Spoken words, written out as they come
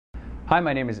Hi,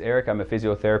 my name is Eric. I'm a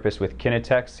physiotherapist with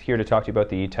Kinetics, here to talk to you about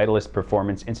the Titleist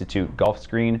Performance Institute golf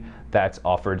screen that's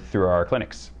offered through our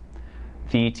clinics.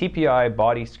 The TPI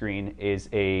Body Screen is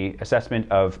an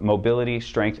assessment of mobility,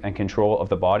 strength, and control of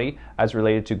the body as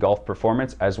related to golf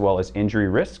performance as well as injury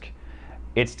risk.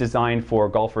 It's designed for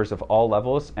golfers of all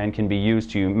levels and can be used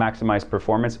to maximize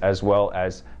performance as well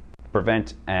as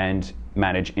prevent and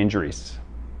manage injuries.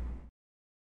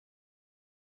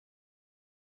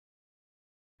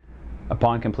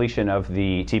 Upon completion of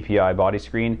the TPI Body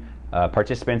Screen,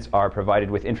 participants are provided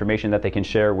with information that they can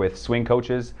share with swing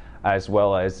coaches, as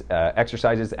well as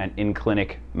exercises and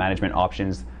in-clinic management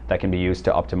options that can be used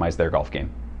to optimize their golf game.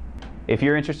 If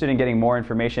you're interested in getting more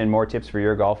information and more tips for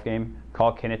your golf game,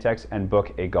 call Kinetics and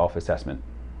book a golf assessment.